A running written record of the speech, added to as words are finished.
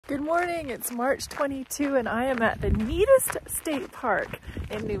Good morning, it's March 22 and I am at the neatest state park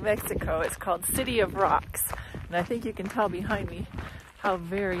in New Mexico. It's called City of Rocks, and I think you can tell behind me how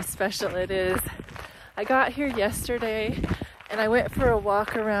very special it is. I got here yesterday and I went for a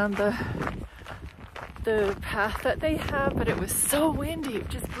walk around the path that they have, but it was so windy,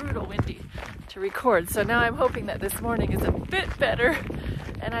 just brutal windy to record. So now I'm hoping that this morning is a bit better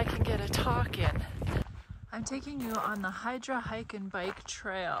and I can get a talk in. I'm taking you on the Hydra Hike and Bike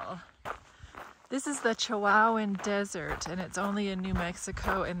Trail. This is the Chihuahuan Desert, and it's only in New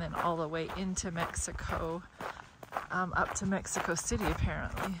Mexico and then all the way into Mexico, up to Mexico City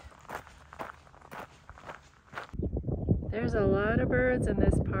apparently. There's a lot of birds in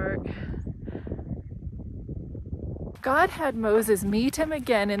this park. God had Moses meet him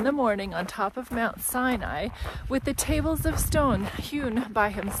again in the morning on top of Mount Sinai with the tables of stone hewn by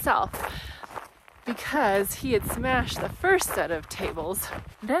himself, because he had smashed the first set of tables.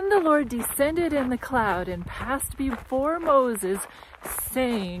 Then the Lord descended in the cloud and passed before Moses,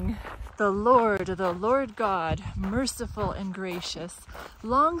 saying, the Lord God, merciful and gracious,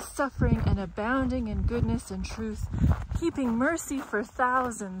 long-suffering and abounding in goodness and truth, keeping mercy for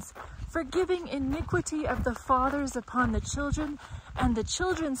thousands, forgiving iniquity of the fathers upon the children and the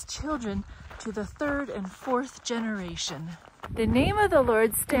children's children to the third and fourth generation. The name of the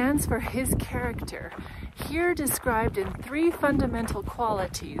Lord stands for his character, here described in three fundamental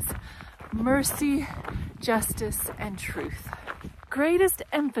qualities: mercy, justice, and truth. Greatest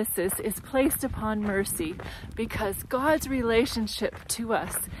emphasis is placed upon mercy because God's relationship to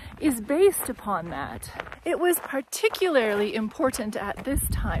us is based upon that. It was particularly important at this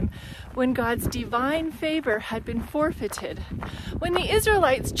time when God's divine favor had been forfeited, when the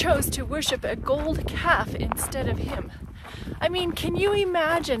Israelites chose to worship a gold calf instead of him. I mean, can you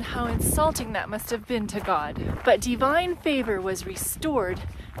imagine how insulting that must have been to God? But divine favor was restored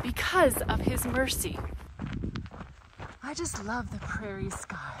because of his mercy. I just love the prairie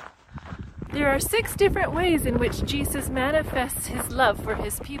sky. There are 6 different ways in which Jesus manifests his love for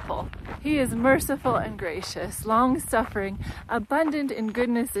his people. He is merciful and gracious, long-suffering, abundant in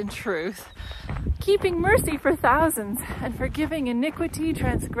goodness and truth, keeping mercy for thousands, and forgiving iniquity,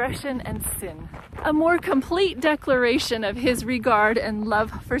 transgression, and sin. A more complete declaration of his regard and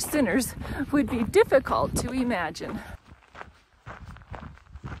love for sinners would be difficult to imagine.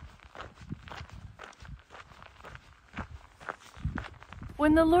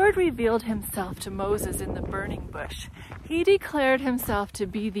 When the Lord revealed himself to Moses in the burning bush, he declared himself to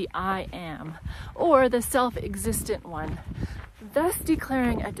be the I Am, or the self-existent one, thus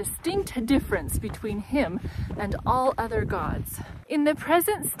declaring a distinct difference between him and all other gods. In the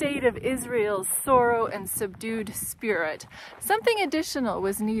present state of Israel's sorrow and subdued spirit, something additional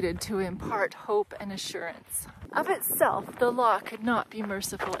was needed to impart hope and assurance. Of itself, the law could not be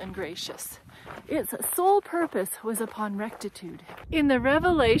merciful and gracious. Its sole purpose was upon rectitude. In the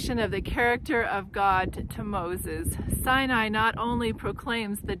revelation of the character of God to Moses, Sinai not only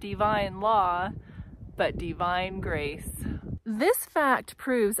proclaims the divine law, but divine grace. This fact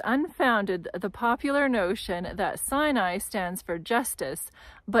proves unfounded the popular notion that Sinai stands for justice,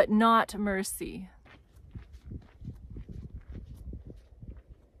 but not mercy.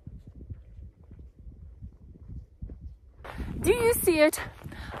 Do you see it?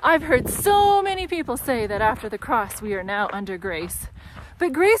 I've heard so many people say that after the cross we are now under grace.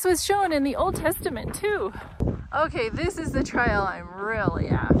 But grace was shown in the Old Testament too. Okay, this is the trail I'm really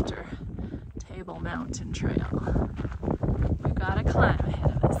after. Table Mountain Trail. We've got to climb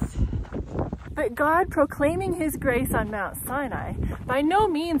ahead of us. But God, proclaiming his grace on Mount Sinai, by no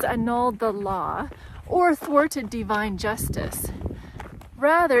means annulled the law or thwarted divine justice.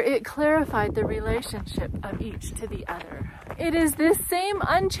 Rather, it clarified the relationship of each to the other. It is this same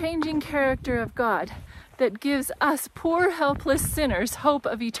unchanging character of God that gives us poor, helpless sinners hope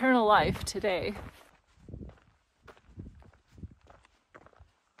of eternal life today.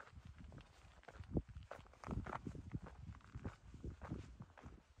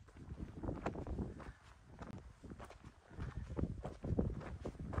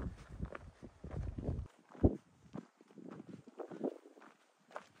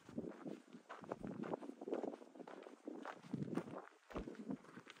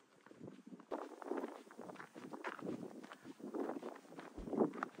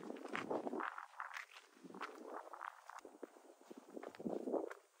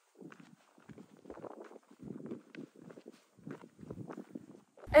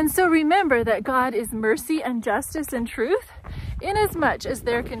 And so remember that God is mercy and justice and truth, inasmuch as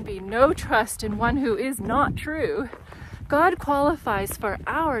there can be no trust in one who is not true. God qualifies for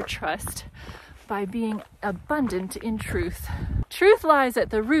our trust by being abundant in truth. Truth lies at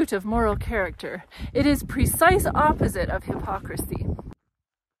the root of moral character. It is precise opposite of hypocrisy.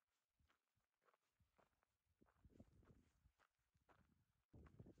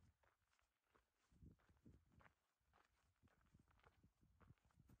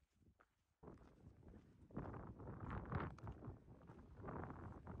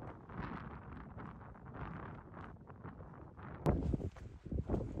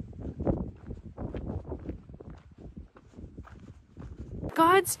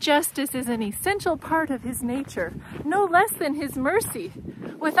 God's justice is an essential part of his nature, no less than his mercy.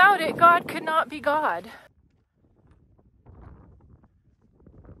 Without it, God could not be God.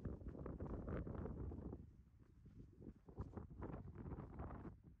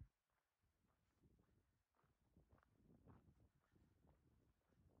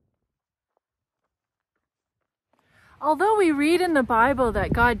 Although we read in the Bible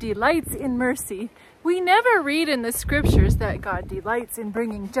that God delights in mercy, we never read in the scriptures that God delights in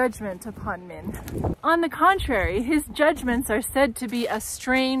bringing judgment upon men. On the contrary, his judgments are said to be a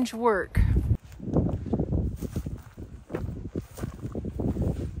strange work.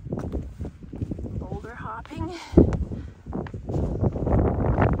 Boulder hopping.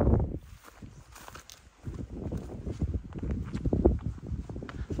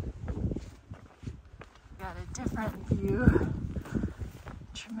 Got a different view.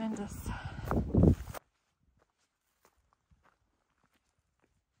 Tremendous.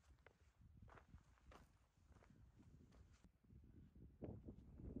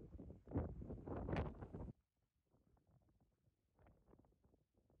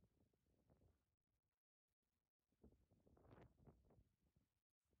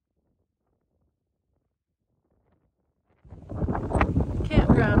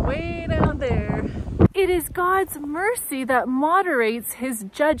 Campground way down there. It is God's mercy that moderates his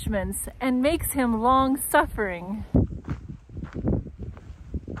judgments and makes him long-suffering.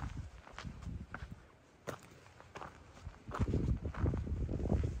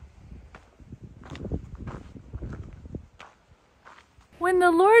 When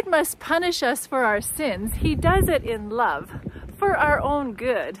the Lord must punish us for our sins, he does it in love, for our own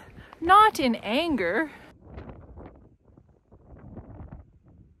good, not in anger.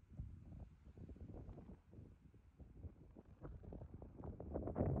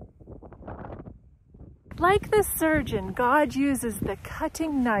 Like the surgeon, God uses the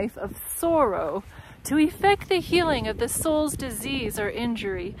cutting knife of sorrow to effect the healing of the soul's disease or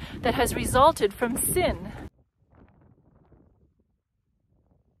injury that has resulted from sin.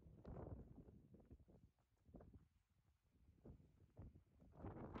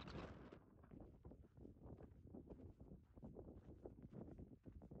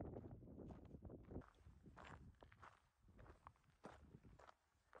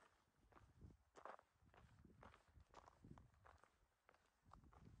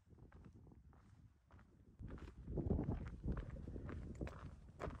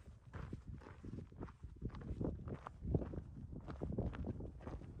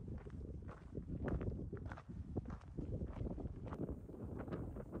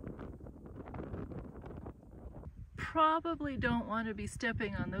 Probably don't want to be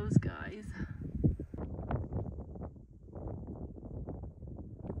stepping on those guys.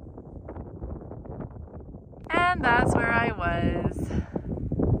 And that's where I was.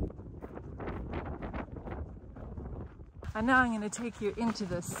 And now I'm going to take you into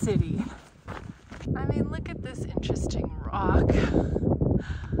the city. I mean, look at this interesting rock.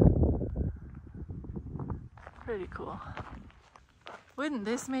 Pretty cool. Wouldn't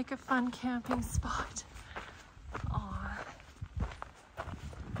this make a fun camping spot?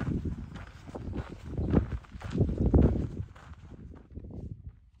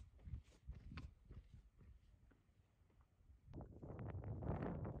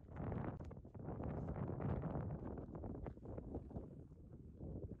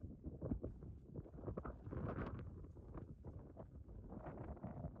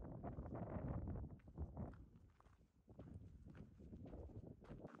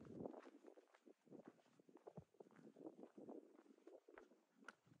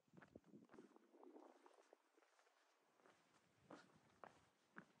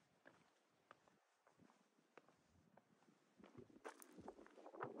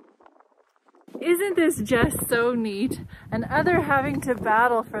 Isn't this just so neat? And other having to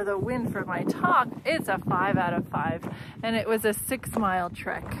battle for the win for my talk, it's a 5 out of 5, and it was a 6-mile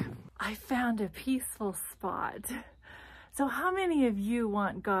trek. I found a peaceful spot. So how many of you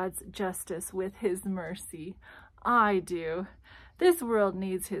want God's justice with his mercy? I do. This world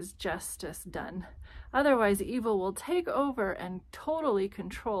needs his justice done. Otherwise, evil will take over and totally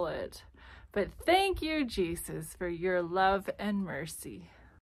control it. But thank you, Jesus, for your love and mercy.